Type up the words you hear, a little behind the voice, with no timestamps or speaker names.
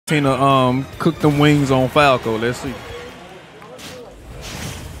Palutena cook them wings on Falco. Let's see.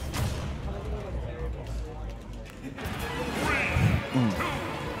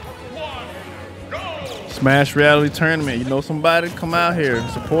 Smash Reality Tournament. You know somebody? Come out here,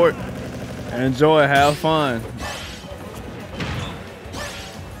 support, enjoy, have fun.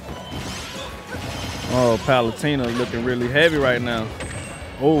 Oh, Palutena looking really heavy right now.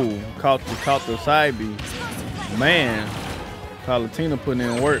 Oh, caught the side B. Man, Palutena putting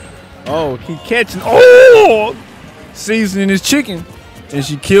in work. Oh, keep catching. Oh, seasoning his chicken, and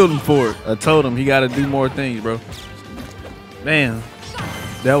she killed him for it. I told him he got to do more things, bro. Man,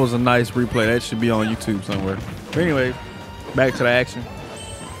 that was a nice replay. That should be on YouTube somewhere. But anyway, back to the action.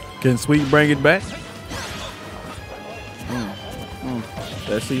 Can Sweet bring it back?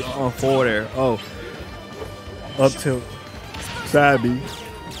 Let's see on four there. Oh, up tilt, side B,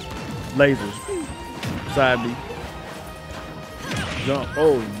 lasers, side B. Jump.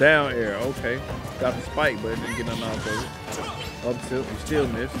 Oh, down air. Okay. Got the spike, but it didn't get nothing off of it. Up tilt. He still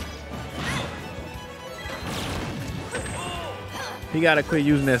missed. He got to quit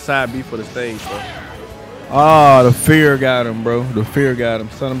using that side B for the stage, bro. Oh, the fear got him, bro. The fear got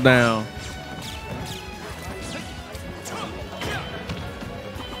him. Set him down.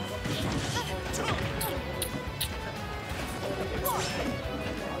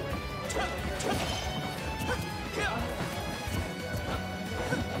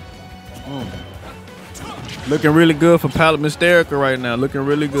 Looking really good for Mystearica right now. Looking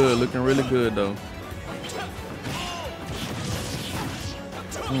really good. Looking really good, though.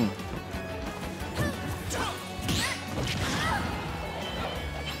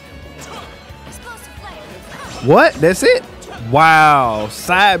 What? That's it? Wow.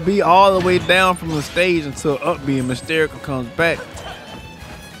 Side B all the way down from the stage until up B, and Mystearica comes back.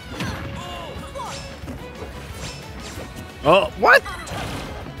 Oh, what?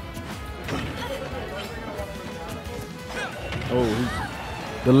 Oh,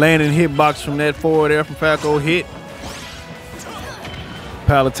 the landing hitbox from that forward there from Falco hit.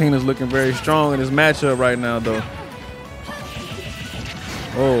 Palutena's looking very strong in this matchup right now, though.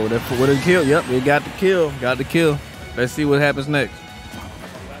 Oh, that would have killed. Yep, they got the kill. Got the kill. Let's see what happens next.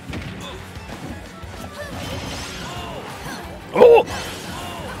 Oh!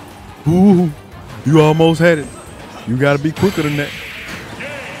 Ooh, you almost had it. You got to be quicker than that.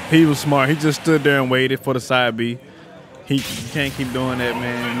 He was smart. He just stood there and waited for the side B. You can't keep doing that,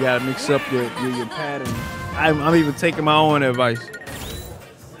 man. You gotta mix up your pattern. I'm even taking my own advice.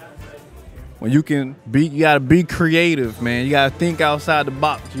 When you gotta be creative, man. You gotta think outside the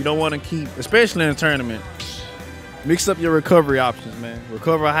box. You don't want to keep, especially in a tournament, mix up your recovery options, man.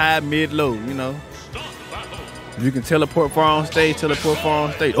 Recover high, mid, low. You know. If you can teleport far on stage, teleport far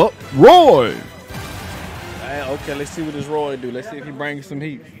on stage. Oh, Roy. Okay, let's see what this Roy do. Let's see if he brings some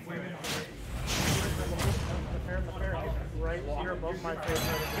heat.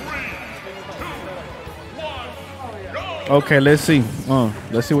 Okay, let's see.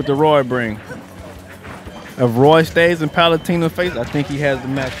 Let's see what the Roy bring. If Roy stays in Palutena's face, I think he has the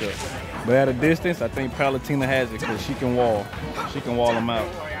matchup. But at a distance, I think Palutena has it because she can wall. She can wall him out.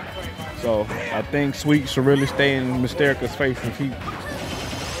 So I think Sweet should really stay in Mystearica's face if he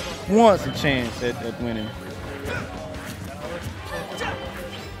wants a chance at winning.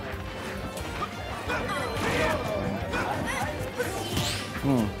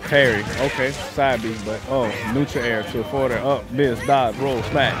 Parry. Okay. Side B, but neutral air to forward air. Up, biz, dodge, roll,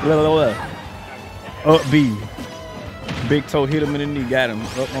 smack. Up B. Big toe hit him in the knee, got him.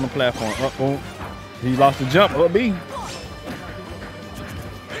 Up on the platform. Up, boom. He lost the jump. Up B.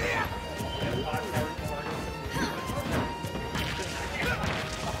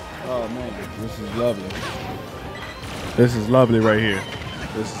 Oh man, this is lovely. This is lovely right here.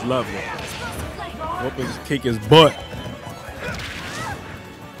 This is lovely. Hope this kick his butt.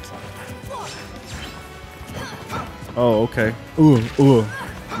 Oh, okay. Ooh.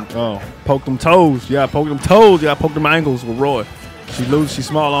 Oh, poke them toes. Yeah, poke them toes. Yeah, poke them ankles with Roy. She's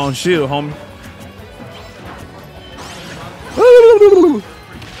small on shield, homie.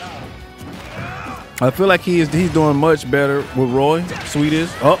 I feel like he's doing much better with Roy. Sweet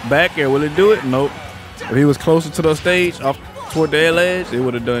is. Up, back air. Will it do it? Nope. If he was closer to the stage, off toward the air edge, it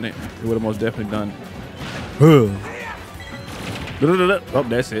would have done it. It would have most definitely done it. Oh,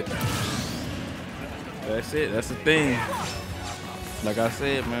 that's it. That's it. That's the thing. Like I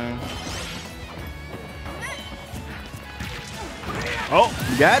said, man. Oh,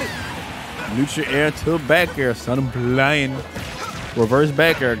 you got it. Neutral air to back air. Son of blind. Reverse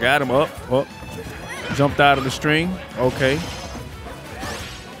back air. Got him up. Jumped out of the string. Okay.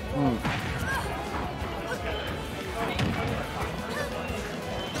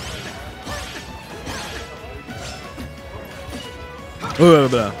 Blah,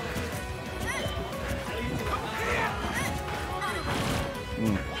 blah.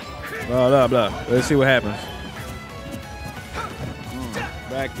 Blah, blah, blah. Let's see what happens.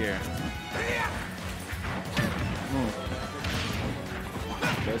 Back here.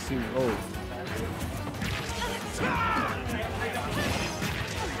 Let's see. Oh.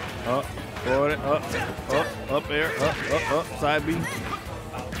 Up, forward, up there, up, side B.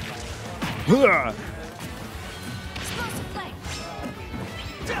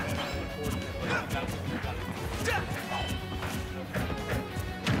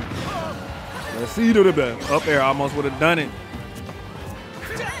 Let's see, up there, almost would have done it.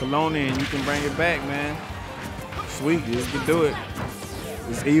 Pellonian, you can bring it back, man. Sweet, you can do it.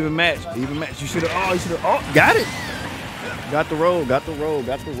 It's even match, even match. You should have, oh, got it. Got the roll, got the roll,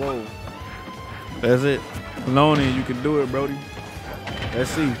 got the roll. That's it. Pellonian, you can do it, Brody. Let's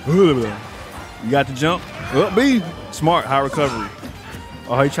see. You got the jump. Up B. Smart, high recovery.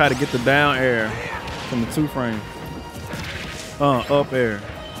 Oh, he tried to get the down air from the 2 frame. Up air.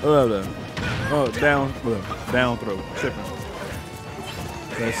 Down throw. Tripping.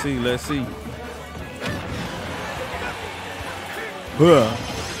 Let's see, let's see.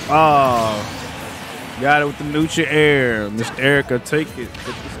 Oh. Got it with the neutral air. Mystearica, take it. Get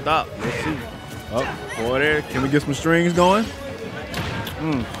the stop. Let's see. Up, forward there. Can we get some strings going?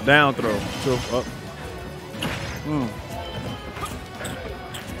 Down throw. So up.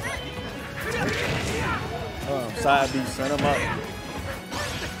 Side B, send him up.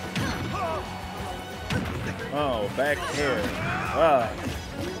 Oh, back air.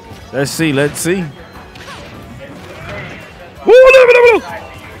 Let's see, let's see.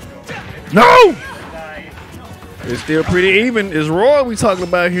 No! It's still pretty even. It's Roy we talking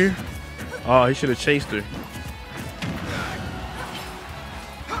about here. Oh, he should have chased her.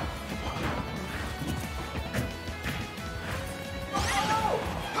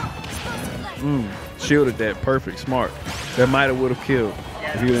 Shielded that. Perfect. Smart. That might have would have killed.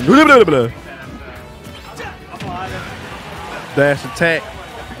 If he didn't. Dash attack.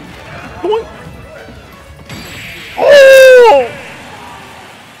 Oh!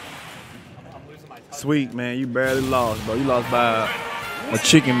 Sweet, man. You barely lost, bro. You lost by a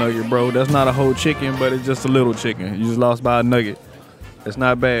chicken nugget, bro. That's not a whole chicken, but it's just a little chicken. You just lost by a nugget. That's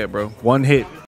not bad, bro. One hit.